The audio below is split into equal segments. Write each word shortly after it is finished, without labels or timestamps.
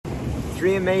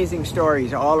3 amazing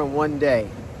stories all in one day.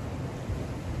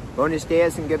 Buenos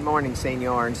dias and good morning,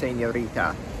 senor and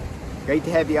senorita. Great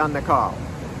to have you on the call.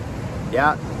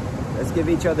 Yeah, let's give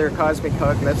each other a cosmic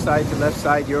hug, left side to left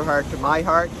side, your heart to my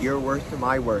heart, your worth to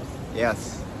my worth.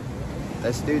 Yes,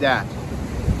 let's do that.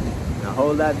 Now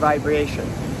hold that vibration.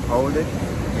 Hold it.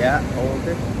 Yeah, hold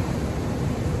it.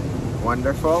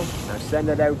 Wonderful. Now send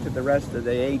it out to the rest of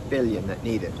the 8 billion that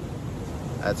need it.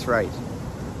 That's right.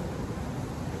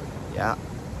 Yeah.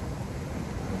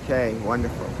 Okay,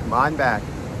 wonderful. Come on back.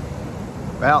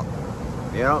 Well,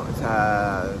 you know, it's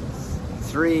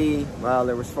 3, well,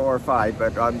 there was 4 or 5,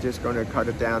 but I'm just going to cut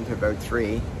it down to about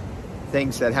 3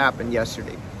 things that happened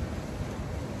yesterday.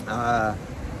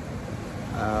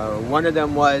 One of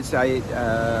them was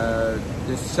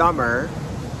this summer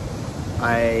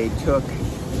I took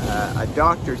a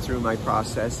doctor through my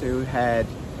process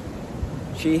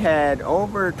she had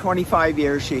over 25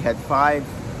 years, she had 5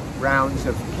 rounds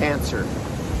of cancer.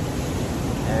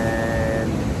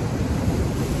 And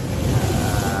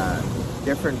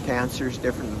different cancers,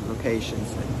 different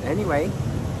locations. Anyway,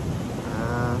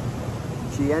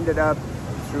 she ended up,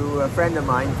 through a friend of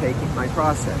mine, taking my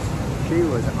process. She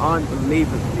was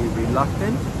unbelievably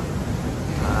reluctant,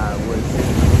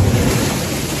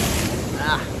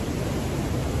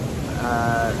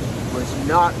 was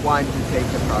not one to take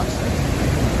the process.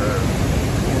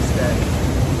 Instead,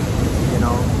 you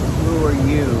know, who are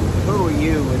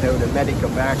you without a medical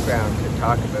background to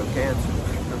talk about cancer?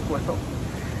 Well,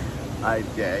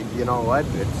 you know what?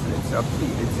 It's up to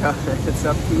you. It's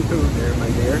up to you there, my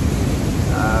dear.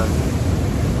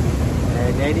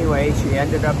 And anyway, she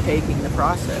ended up taking the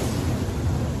process,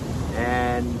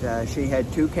 and she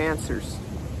had 2 cancers: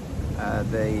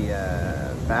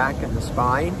 the back and the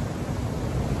spine,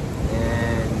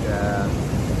 and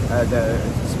the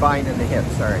spine and the hip.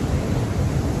 Sorry.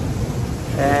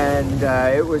 And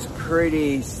it was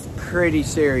pretty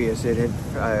serious. It had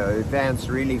advanced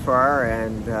really far,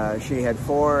 and she had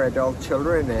 4 adult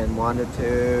children and wanted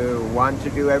to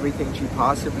do everything she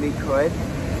possibly could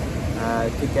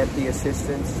to get the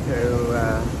assistance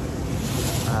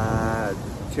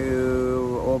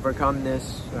to overcome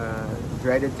this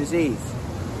dreaded disease.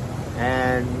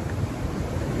 And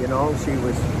you know, she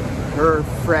was her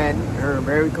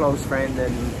very close friend,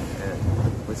 and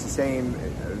was the same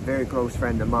very close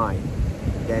friend of mine,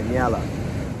 Daniela.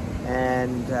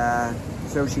 And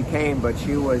so she came, but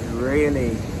she was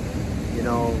really, you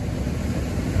know,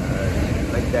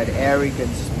 like that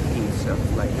arrogance piece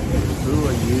of like, who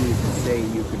are you to say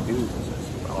you could do this? I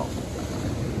said, well,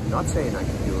 I'm not saying I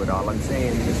can do it all. I'm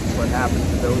saying this is what happens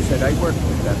to those that I work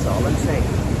with. That's all I'm saying.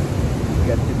 You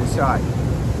get to decide.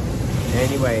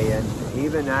 Anyway, and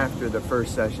even after the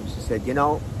first session, she said, you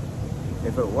know,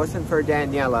 if it wasn't for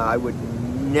Daniela, I would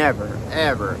never,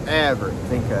 ever, ever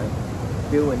think of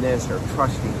doing this or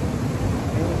trusting you.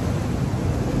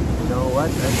 You know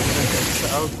what?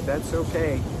 That's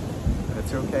okay.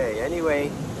 That's okay.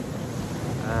 Anyway,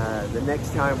 the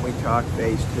next time we talk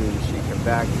phase 2, she came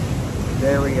back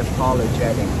very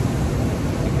apologetic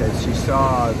because she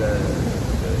saw the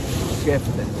shift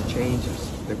and the changes.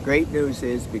 The great news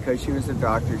is, because she was a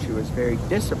doctor, she was very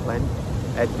disciplined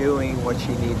at doing what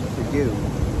she needed to do.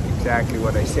 Exactly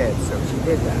what I said, so she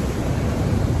did that.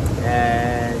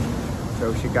 And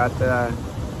so she got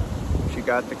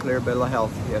the clear bill of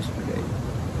health yesterday,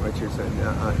 which is a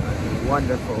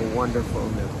wonderful, wonderful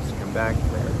news. Come back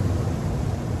clear.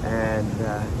 And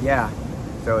yeah,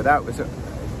 so that was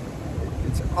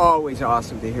it's always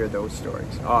awesome to hear those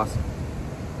stories. Awesome.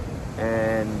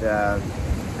 And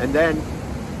then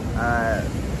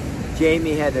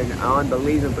Jamie had an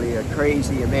unbelievably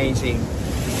crazy, amazing,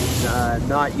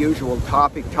 not usual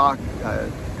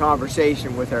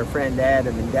conversation with our friend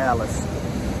Adam in Dallas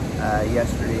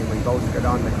yesterday, and we both got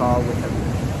on the call with him.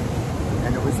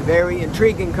 And it was a very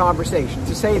intriguing conversation,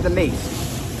 to say the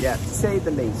least. Yeah, to say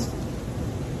the least.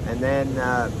 And then,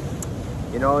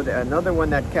 you know, another one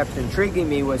that kept intriguing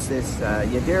me was this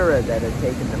Yadira that had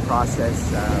taken the process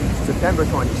September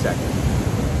 22nd.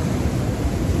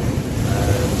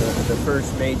 The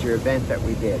first major event that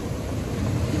we did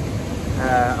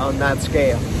on that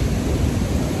scale.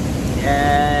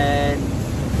 And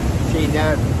she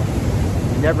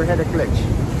never had a glitch.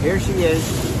 Here she is,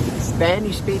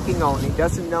 Spanish speaking only,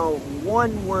 doesn't know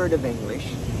 1 word of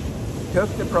English, took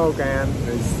the program,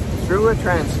 was through a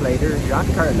translator,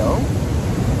 Giancarlo,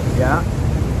 yeah,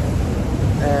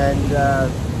 and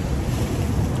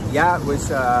yeah, it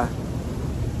was,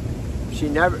 she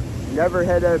never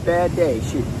had a bad day.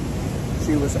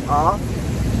 She was off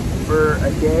for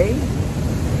a day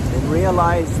in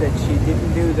realized that she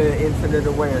didn't do the infinite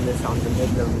awareness on the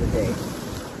middle of the day.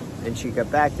 And she got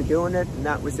back to doing it, and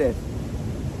that was it.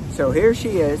 So here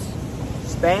she is,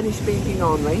 Spanish speaking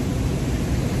only,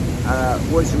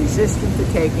 was resistant to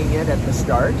taking it at the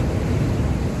start.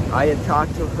 I had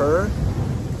talked to her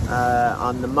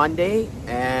on the Monday,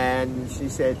 and she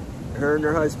said, her and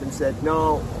her husband said,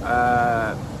 no,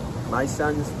 my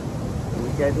son's, we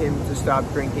get him to stop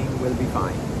drinking, we'll be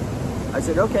fine. I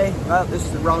said, okay, well, this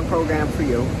is the wrong program for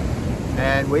you.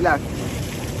 And we left.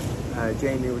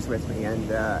 Jamie was with me. And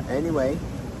anyway,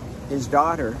 his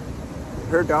daughter,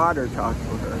 her daughter talked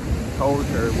to her, told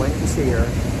her, went to see her,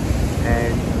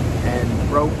 and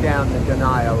broke down the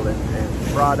denial and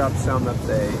brought up some of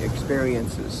the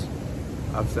experiences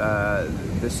of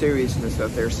the seriousness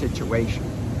of their situation,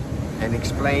 and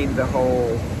explained the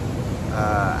whole,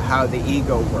 how the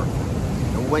ego worked.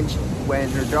 And when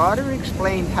her daughter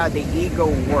explained how the ego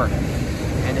worked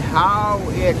and how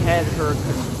it had her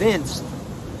convinced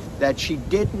that she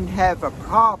didn't have a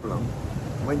problem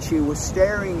when she was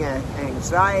staring at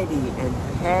anxiety and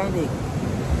panic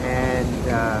and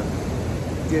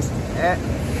just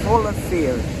full of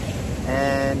fear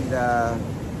and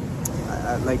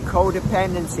like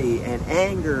codependency and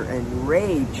anger and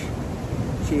rage.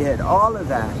 She had all of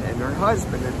that, and her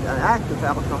husband, an active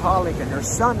alcoholic, and her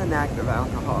son, an active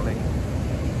alcoholic,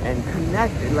 and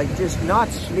connected, like just not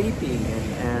sleeping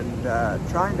and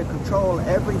trying to control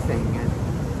everything. And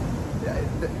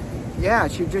yeah,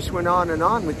 she just went on and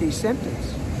on with these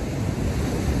symptoms.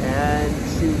 And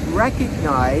she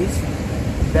recognized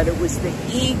that it was the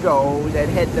ego that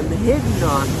had them hidden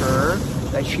on her,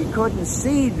 that she couldn't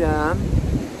see them,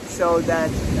 so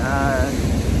that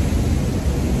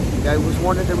that was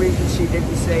one of the reasons she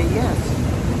didn't say yes.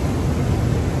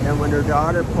 And when her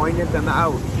daughter pointed them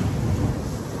out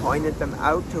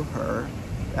to her,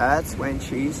 that's when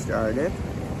she started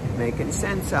making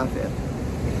sense of it.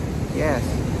 Yes,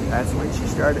 that's when she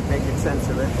started making sense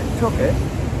of it and took it,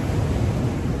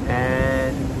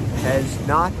 and has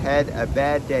not had a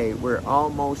bad day. We're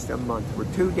almost a month. We're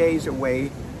 2 days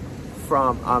away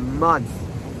from a month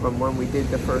from when we did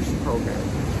the first program.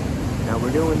 Now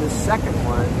we're doing the second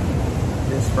one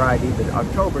this Friday, but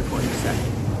October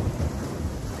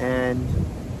 22nd. And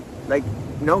like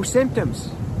no symptoms,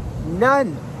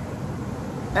 none,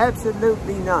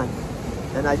 absolutely none.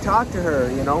 And I talked to her,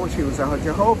 you know, she was a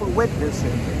Jehovah's Witness,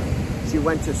 and she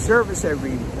went to service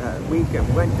every week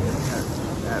and went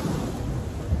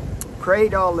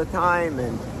prayed all the time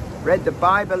and read the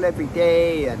Bible every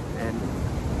day. And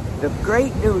the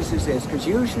great news is this, because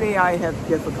usually I have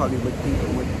difficulty with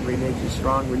people with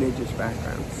strong religious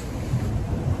backgrounds,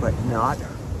 but not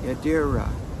Yadira.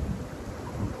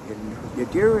 In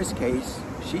Yadira's case,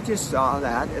 she just saw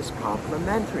that as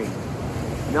complementary,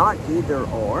 not either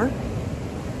or.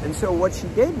 And so what she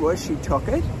did was she took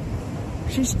it.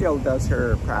 She still does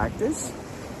her practice,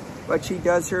 but she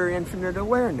does her infinite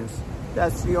awareness.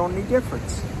 That's the only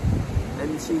difference.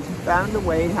 And she found a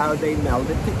way how they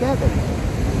melded together.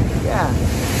 Yeah.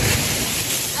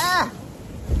 Ah!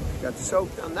 Got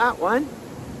soaked on that one.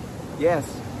 Yes.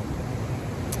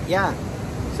 Yeah.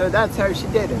 So that's how she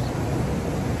did it.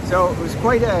 So it was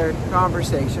quite a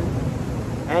conversation.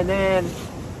 And then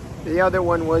the other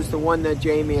one was the one that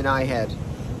Jamie and I had.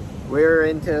 We're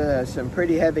into some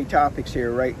pretty heavy topics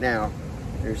here right now.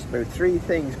 There's about 3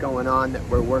 things going on that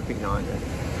we're working on.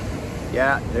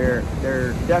 Yeah, they're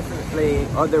definitely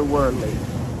otherworldly.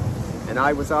 And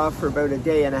I was off for about a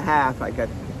day and a half. I got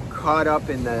caught up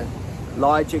in the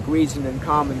logic, reason, and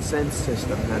common sense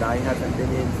system that I haven't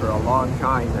been in for a long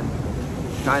time, and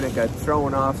kind of got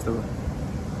thrown off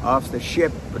the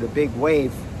ship with a big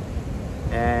wave,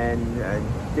 and I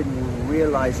didn't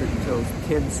realize it until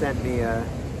Tim sent me a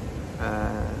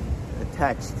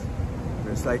text. It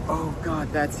was like, oh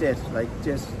God, that's it. Like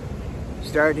just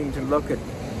starting to look at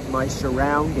my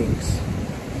surroundings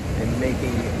and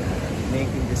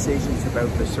making decisions about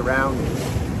the surroundings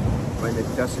when it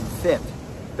doesn't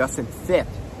fit.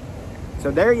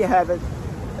 So there you have it.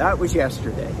 That was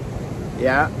yesterday.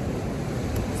 Yeah.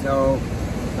 So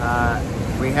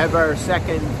we have our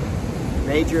second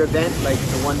major event, like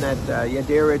the one that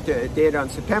Yadira did on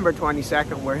September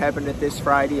 22nd. We're having it this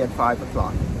Friday at 5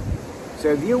 o'clock.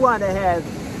 So if you want to have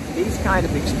these kind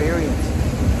of experiences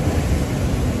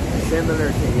similar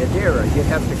to Yadira, you'd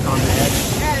have to come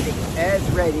as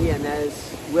ready and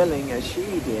as willing as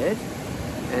she did,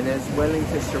 and as willing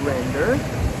to surrender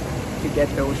to get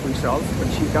those results, but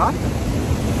she got them.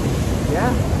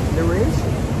 Yeah, there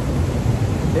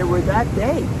is. They were that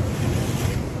day.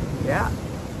 Yeah.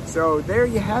 So there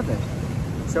you have it.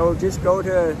 So just go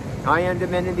to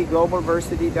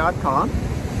IamDivinityGlobalversity.com,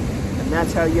 and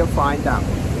that's how you'll find out.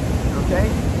 Okay?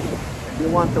 If you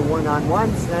want the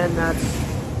one-on-ones, then that's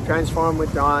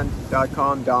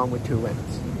transformwithdon.com, Don with 2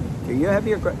 N's. So you have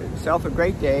yourself a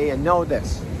great day, and know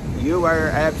this: you are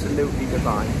absolutely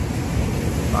divine.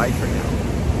 Bye for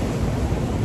now.